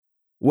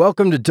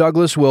Welcome to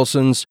Douglas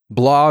Wilson's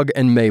Blog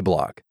and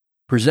Mablog,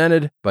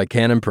 presented by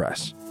Canon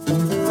Press.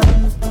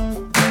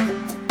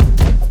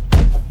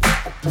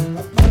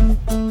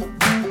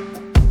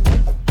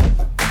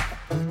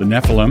 The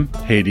Nephilim,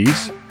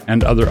 Hades,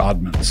 and Other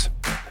Oddments,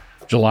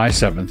 July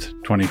 7th,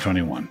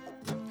 2021.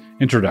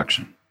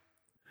 Introduction.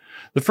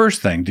 The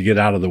first thing to get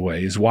out of the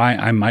way is why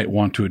I might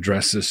want to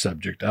address this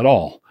subject at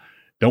all.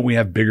 Don't we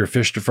have bigger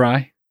fish to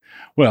fry?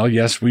 Well,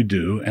 yes, we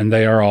do, and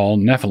they are all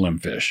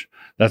Nephilim fish.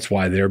 That's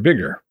why they are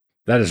bigger.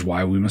 That is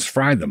why we must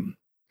fry them.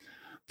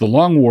 The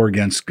long war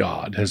against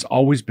God has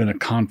always been a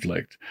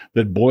conflict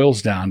that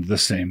boils down to the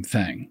same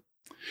thing.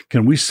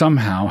 Can we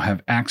somehow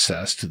have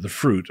access to the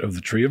fruit of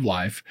the tree of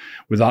life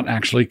without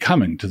actually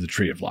coming to the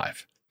tree of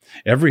life?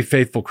 Every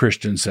faithful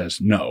Christian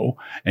says no,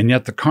 and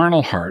yet the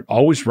carnal heart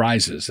always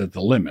rises at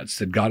the limits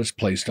that God has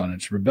placed on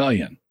its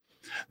rebellion.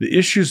 The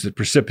issues that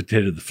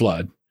precipitated the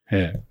flood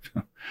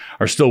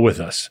are still with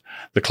us.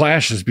 The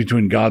clashes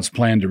between God's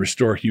plan to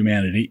restore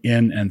humanity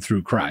in and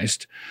through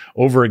Christ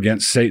over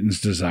against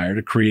Satan's desire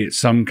to create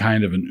some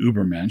kind of an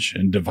Übermensch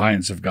in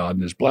defiance of God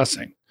and his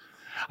blessing.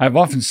 I've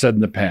often said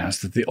in the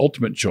past that the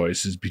ultimate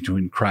choice is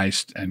between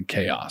Christ and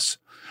chaos.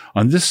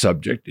 On this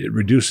subject, it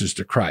reduces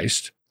to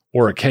Christ,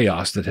 or a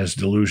chaos that has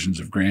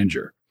delusions of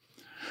grandeur.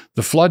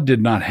 The flood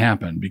did not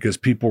happen because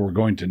people were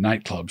going to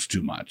nightclubs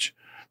too much.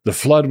 The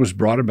flood was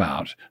brought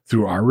about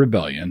through our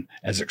rebellion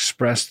as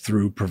expressed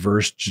through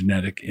perverse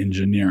genetic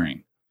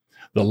engineering.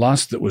 The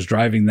lust that was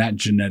driving that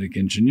genetic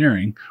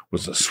engineering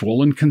was a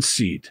swollen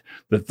conceit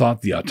that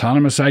thought the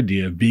autonomous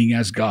idea of being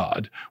as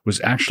God was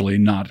actually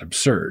not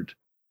absurd.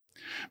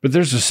 But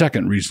there's a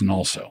second reason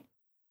also.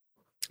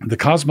 The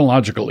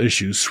cosmological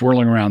issues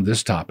swirling around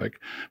this topic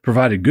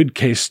provide a good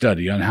case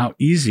study on how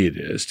easy it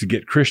is to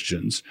get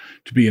Christians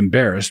to be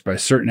embarrassed by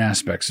certain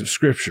aspects of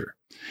Scripture,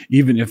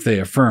 even if they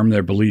affirm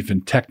their belief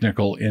in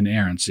technical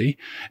inerrancy,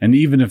 and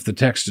even if the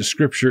text of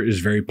Scripture is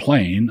very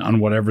plain on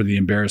whatever the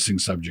embarrassing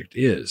subject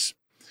is.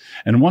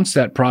 And once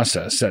that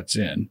process sets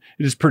in,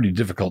 it is pretty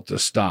difficult to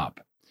stop.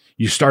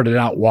 You started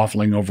out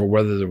waffling over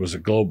whether there was a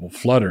global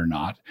flood or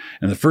not,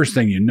 and the first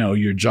thing you know,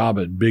 your job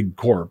at Big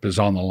Corp is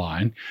on the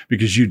line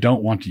because you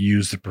don't want to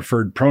use the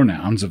preferred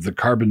pronouns of the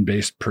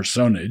carbon-based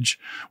personage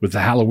with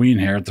the Halloween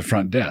hair at the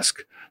front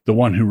desk, the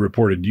one who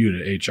reported you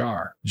to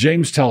HR.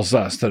 James tells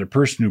us that a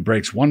person who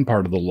breaks one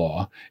part of the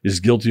law is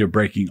guilty of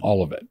breaking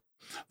all of it.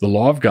 The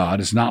law of God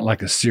is not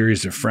like a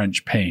series of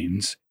French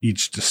panes,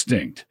 each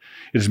distinct.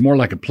 It is more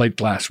like a plate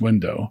glass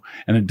window,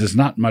 and it does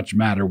not much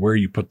matter where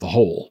you put the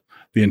hole.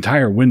 The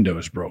entire window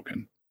is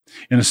broken.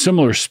 In a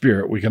similar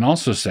spirit, we can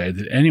also say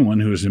that anyone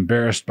who is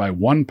embarrassed by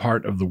one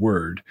part of the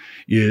word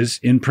is,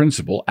 in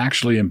principle,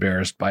 actually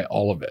embarrassed by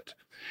all of it.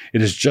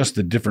 It is just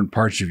the different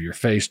parts of your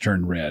face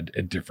turn red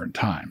at different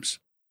times.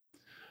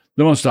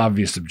 The most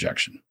obvious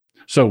objection.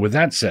 So with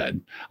that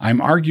said,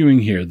 I'm arguing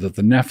here that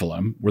the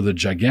Nephilim were the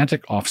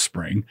gigantic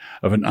offspring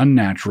of an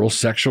unnatural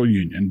sexual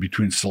union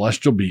between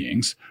celestial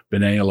beings,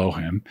 B'nai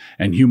Elohim,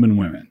 and human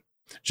women,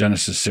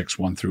 Genesis 6,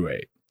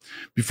 1-8.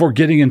 Before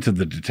getting into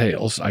the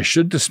details, I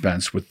should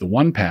dispense with the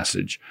one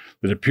passage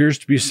that appears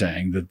to be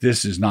saying that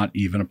this is not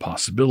even a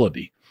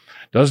possibility.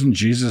 Doesn't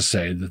Jesus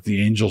say that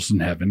the angels in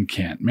heaven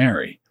can't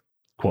marry?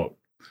 Quote,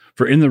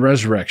 "For in the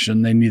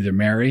resurrection they neither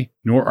marry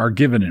nor are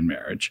given in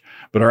marriage,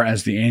 but are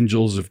as the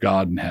angels of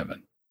God in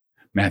heaven."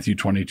 Matthew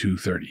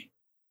 22:30.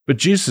 But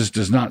Jesus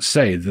does not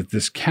say that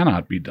this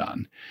cannot be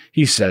done.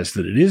 He says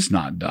that it is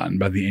not done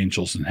by the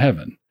angels in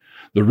heaven.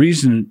 The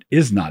reason it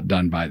is not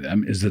done by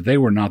them is that they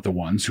were not the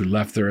ones who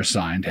left their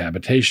assigned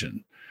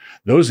habitation.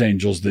 Those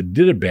angels that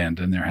did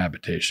abandon their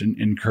habitation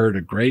incurred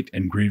a great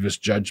and grievous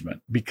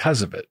judgment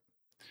because of it.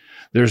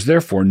 There is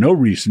therefore no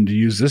reason to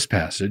use this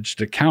passage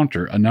to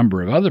counter a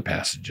number of other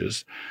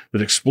passages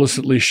that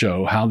explicitly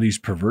show how these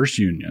perverse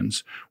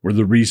unions were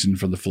the reason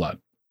for the flood.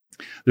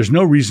 There's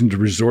no reason to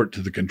resort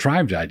to the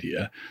contrived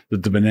idea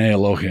that the B'nai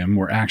Elohim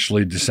were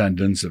actually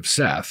descendants of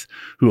Seth,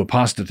 who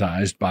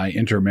apostatized by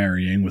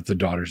intermarrying with the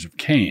daughters of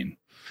Cain.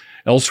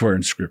 Elsewhere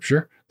in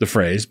Scripture, the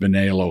phrase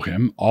B'nai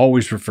Elohim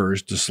always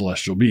refers to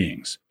celestial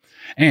beings.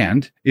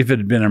 And if it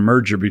had been a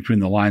merger between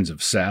the lines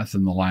of Seth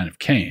and the line of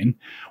Cain,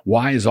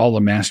 why is all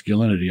the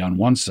masculinity on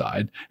one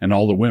side and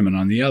all the women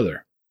on the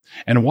other?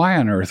 And why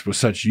on earth would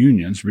such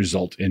unions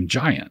result in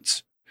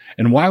giants?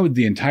 And why would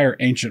the entire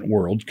ancient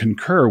world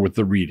concur with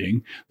the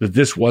reading that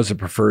this was a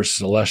preferred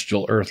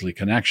celestial earthly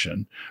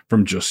connection,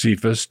 from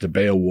Josephus to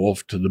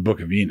Beowulf to the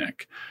Book of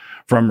Enoch,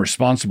 from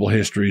responsible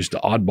histories to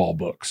oddball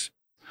books?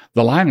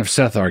 The line of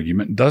Seth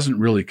argument doesn't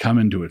really come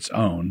into its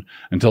own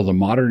until the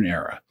modern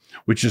era,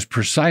 which is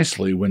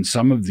precisely when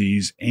some of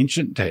these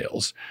ancient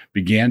tales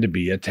began to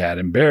be a tad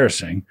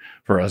embarrassing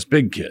for us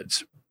big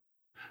kids.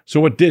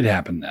 So what did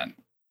happen then?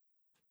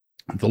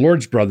 The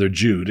Lord's brother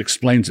Jude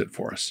explains it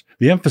for us.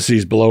 The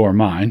emphases below are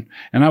mine,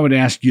 and I would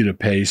ask you to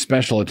pay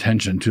special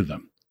attention to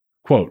them.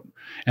 Quote,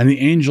 "And the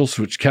angels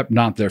which kept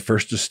not their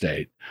first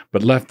estate,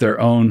 but left their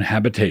own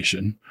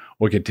habitation,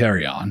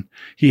 oiketerion,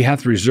 he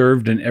hath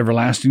reserved in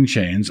everlasting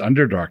chains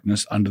under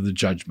darkness unto the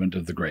judgment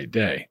of the great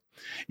day.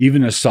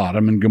 even as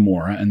Sodom and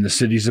Gomorrah and the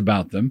cities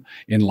about them,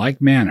 in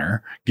like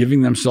manner,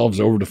 giving themselves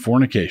over to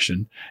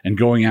fornication and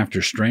going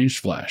after strange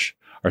flesh,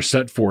 are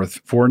set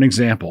forth for an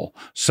example,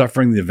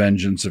 suffering the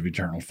vengeance of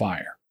eternal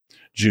fire.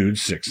 Jude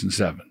 6 and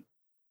 7.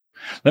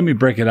 Let me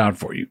break it out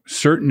for you.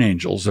 Certain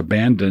angels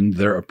abandoned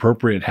their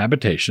appropriate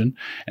habitation,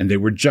 and they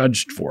were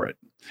judged for it.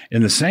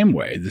 In the same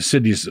way, the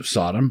cities of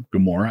Sodom,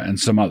 Gomorrah, and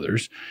some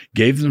others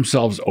gave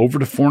themselves over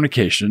to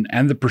fornication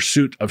and the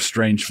pursuit of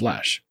strange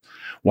flesh.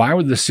 Why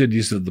were the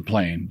cities of the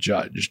plain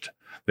judged?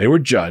 They were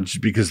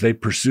judged because they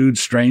pursued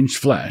strange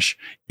flesh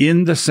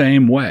in the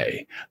same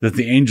way that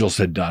the angels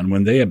had done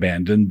when they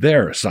abandoned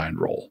their assigned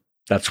role.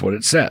 That's what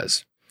it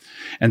says.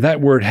 And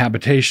that word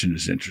habitation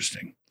is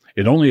interesting.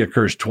 It only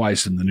occurs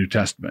twice in the New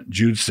Testament.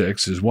 Jude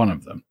 6 is one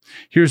of them.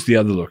 Here's the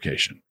other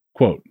location.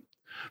 Quote,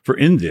 "For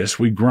in this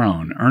we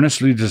groan,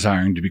 earnestly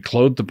desiring to be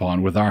clothed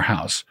upon with our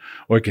house,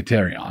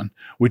 oikaterion,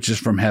 which is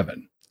from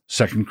heaven."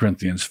 2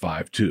 Corinthians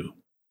 5:2.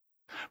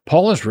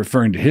 Paul is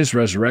referring to his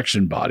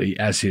resurrection body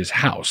as his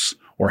house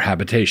or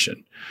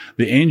habitation.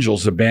 The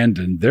angels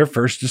abandoned their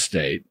first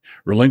estate,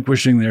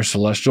 relinquishing their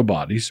celestial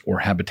bodies or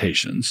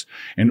habitations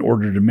in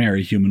order to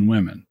marry human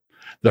women.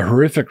 The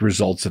horrific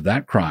results of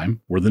that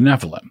crime were the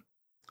Nephilim.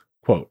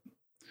 Quote,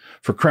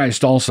 "For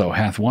Christ also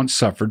hath once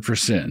suffered for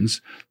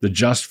sins, the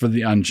just for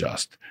the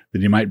unjust,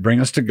 that he might bring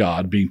us to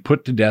God, being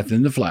put to death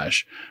in the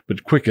flesh,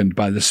 but quickened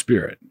by the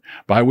Spirit,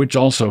 by which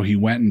also he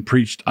went and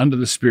preached unto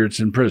the spirits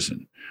in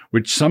prison,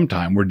 which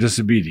sometime were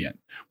disobedient,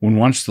 when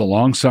once the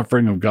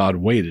long-suffering of God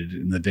waited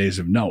in the days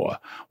of Noah,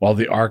 while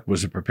the ark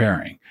was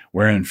a-preparing,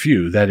 wherein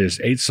few, that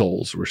is, 8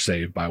 souls, were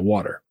saved by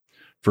water."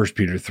 1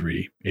 Peter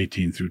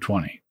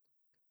 3:18-20.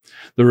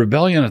 The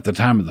rebellion at the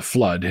time of the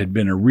flood had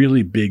been a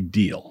really big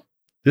deal.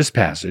 This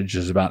passage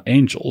is about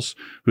angels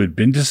who had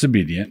been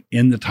disobedient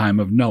in the time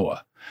of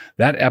Noah.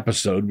 That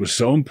episode was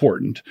so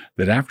important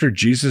that after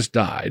Jesus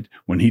died,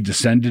 when he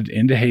descended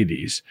into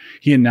Hades,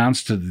 he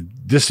announced to the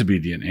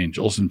disobedient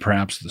angels, and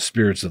perhaps the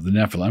spirits of the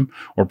Nephilim,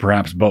 or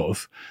perhaps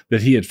both,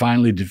 that he had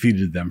finally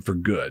defeated them for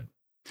good.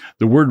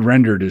 The word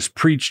rendered as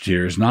preached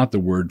here is not the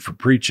word for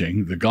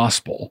preaching, the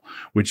gospel,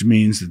 which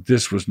means that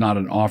this was not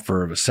an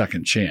offer of a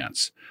second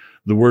chance.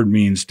 The word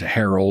means to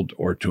herald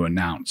or to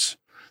announce.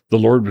 The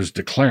Lord was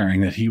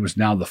declaring that he was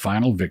now the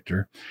final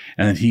victor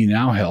and that he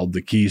now held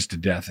the keys to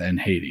death and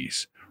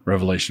Hades.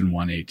 Revelation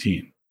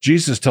 1:18.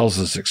 Jesus tells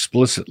us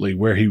explicitly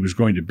where he was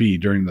going to be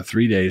during the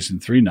 3 days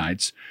and 3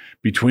 nights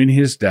between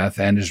his death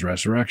and his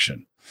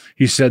resurrection.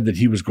 He said that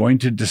he was going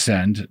to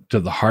descend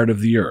to the heart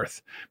of the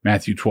earth,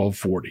 Matthew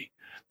 12:40.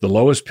 The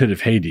lowest pit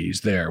of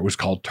Hades there was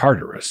called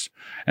Tartarus,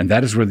 and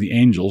that is where the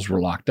angels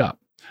were locked up,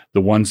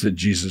 the ones that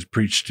Jesus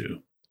preached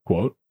to.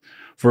 Quote,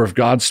 "For if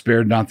God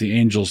spared not the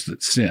angels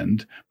that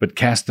sinned, but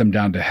cast them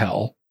down to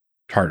hell,"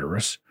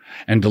 Tartarus,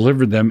 "and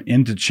delivered them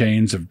into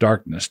chains of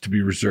darkness to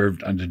be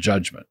reserved unto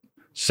judgment."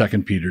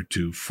 2 Peter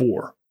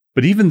 2:4.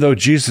 But even though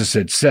Jesus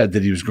had said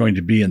that he was going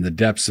to be in the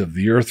depths of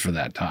the earth for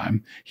that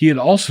time, he had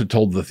also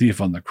told the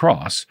thief on the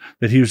cross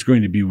that he was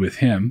going to be with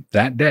him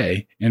that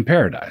day in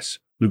paradise.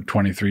 Luke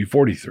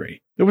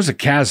 23:43. There was a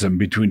chasm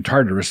between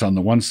Tartarus on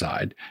the one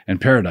side and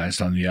paradise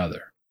on the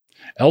other.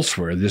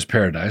 Elsewhere, this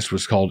paradise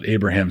was called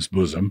Abraham's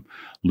bosom,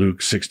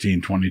 Luke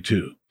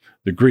 16:22.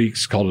 The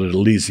Greeks called it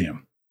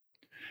Elysium.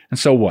 And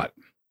so what?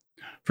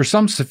 For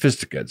some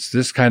sophisticates,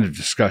 this kind of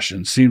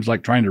discussion seems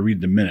like trying to read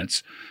the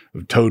minutes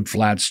of Toad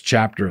Flat's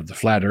chapter of the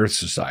Flat Earth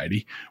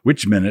Society,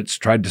 which minutes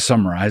tried to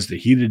summarize the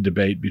heated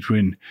debate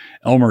between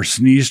Elmer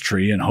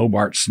Sneezetree and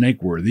Hobart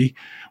Snakeworthy,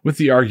 with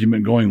the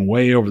argument going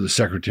way over the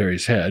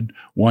secretary's head,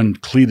 one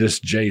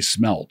Cletus J.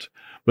 Smelt,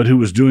 but who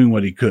was doing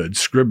what he could,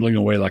 scribbling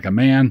away like a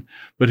man,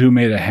 but who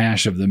made a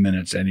hash of the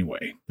minutes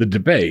anyway. The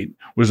debate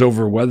was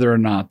over whether or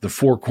not the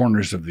 4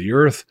 corners of the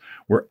earth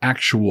were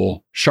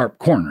actual sharp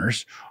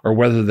corners, or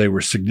whether they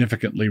were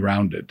significantly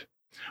rounded.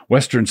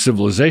 Western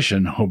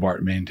civilization,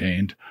 Hobart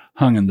maintained,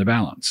 hung in the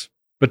balance.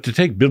 But to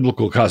take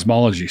biblical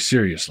cosmology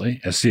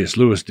seriously, as C.S.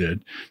 Lewis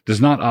did, does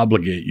not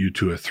obligate you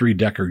to a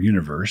 3-decker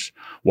universe,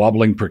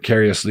 wobbling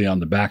precariously on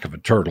the back of a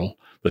turtle,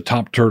 the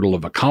top turtle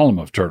of a column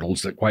of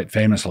turtles that quite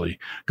famously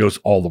goes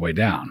all the way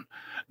down.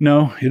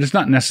 No, it is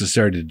not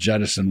necessary to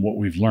jettison what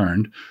we've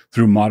learned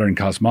through modern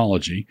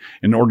cosmology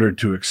in order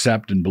to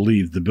accept and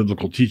believe the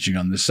biblical teaching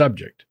on this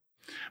subject.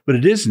 But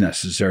it is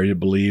necessary to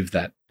believe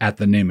that at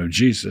the name of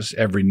Jesus,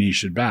 every knee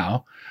should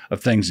bow,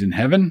 of things in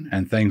heaven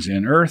and things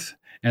in earth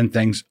and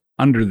things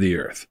under the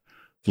earth.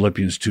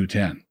 Philippians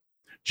 2:10.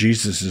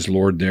 Jesus is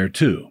Lord there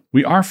too.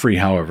 We are free,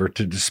 however,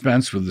 to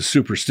dispense with the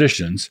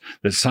superstitions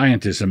that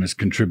scientism has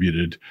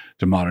contributed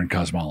to modern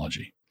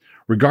cosmology.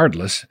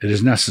 Regardless, it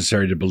is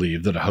necessary to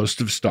believe that a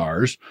host of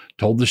stars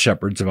told the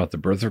shepherds about the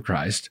birth of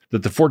Christ,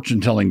 that the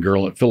fortune-telling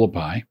girl at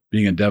Philippi,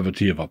 being a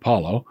devotee of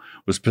Apollo,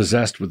 was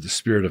possessed with the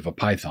spirit of a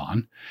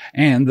python,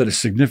 and that a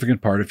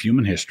significant part of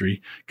human history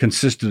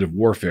consisted of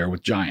warfare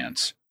with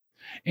giants.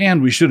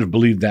 And we should have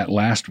believed that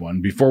last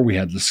one before we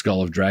had the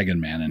skull of Dragon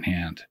Man in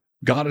hand.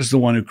 God is the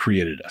one who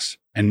created us,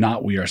 and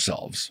not we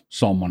ourselves.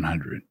 Psalm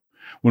 100.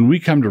 When we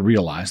come to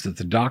realize that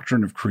the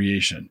doctrine of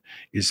creation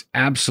is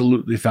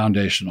absolutely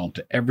foundational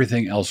to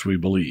everything else we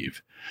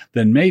believe,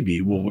 then maybe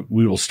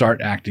we will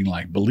start acting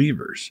like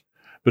believers.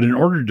 But in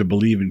order to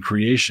believe in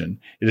creation,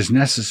 it is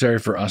necessary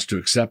for us to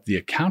accept the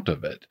account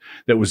of it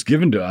that was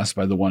given to us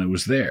by the one who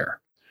was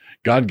there.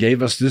 God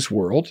gave us this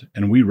world,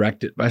 and we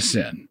wrecked it by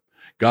sin.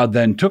 God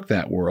then took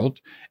that world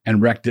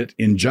and wrecked it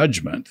in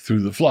judgment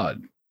through the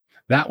flood.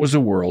 That was a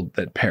world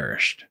that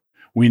perished.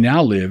 We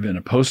now live in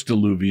a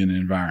post-diluvian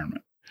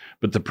environment.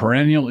 But the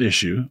perennial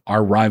issue,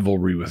 our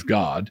rivalry with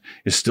God,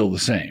 is still the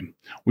same.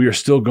 We are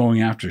still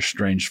going after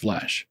strange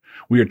flesh.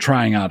 We are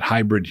trying out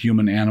hybrid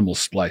human-animal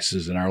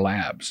splices in our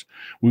labs.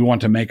 We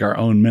want to make our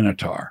own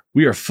minotaur.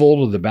 We are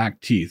full to the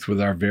back teeth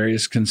with our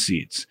various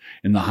conceits,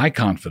 in the high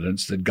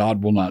confidence that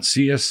God will not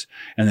see us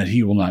and that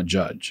he will not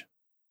judge.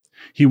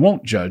 He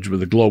won't judge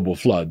with a global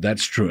flood,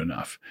 that's true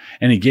enough,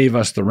 and he gave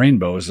us the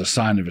rainbow as a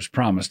sign of his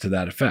promise to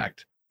that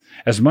effect.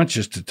 As much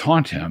as to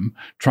taunt him,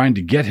 trying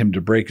to get him to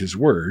break his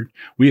word,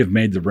 we have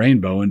made the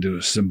rainbow into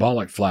a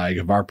symbolic flag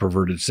of our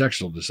perverted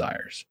sexual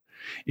desires.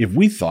 If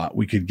we thought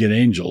we could get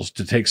angels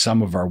to take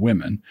some of our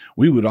women,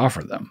 we would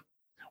offer them.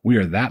 We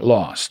are that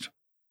lost.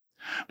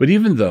 But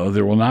even though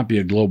there will not be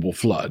a global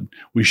flood,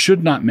 we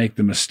should not make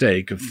the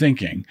mistake of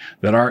thinking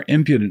that our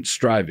impudent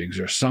strivings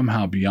are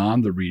somehow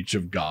beyond the reach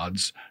of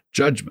God's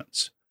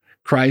judgments.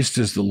 Christ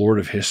is the Lord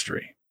of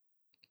history.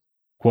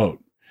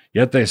 Quote,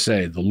 "Yet they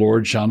say, the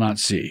Lord shall not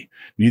see,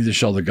 neither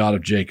shall the God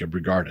of Jacob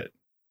regard it.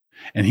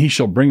 And he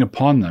shall bring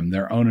upon them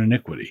their own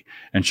iniquity,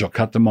 and shall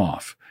cut them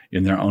off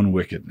in their own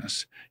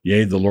wickedness.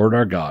 Yea, the Lord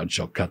our God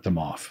shall cut them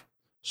off."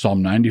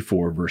 Psalm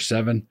 94, verse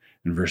 7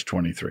 and verse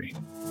 23.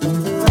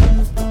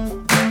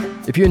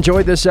 If you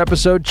enjoyed this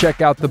episode,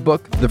 check out the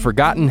book, The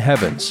Forgotten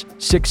Heavens,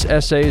 6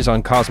 Essays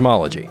on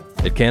Cosmology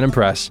at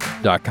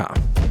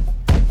canonpress.com.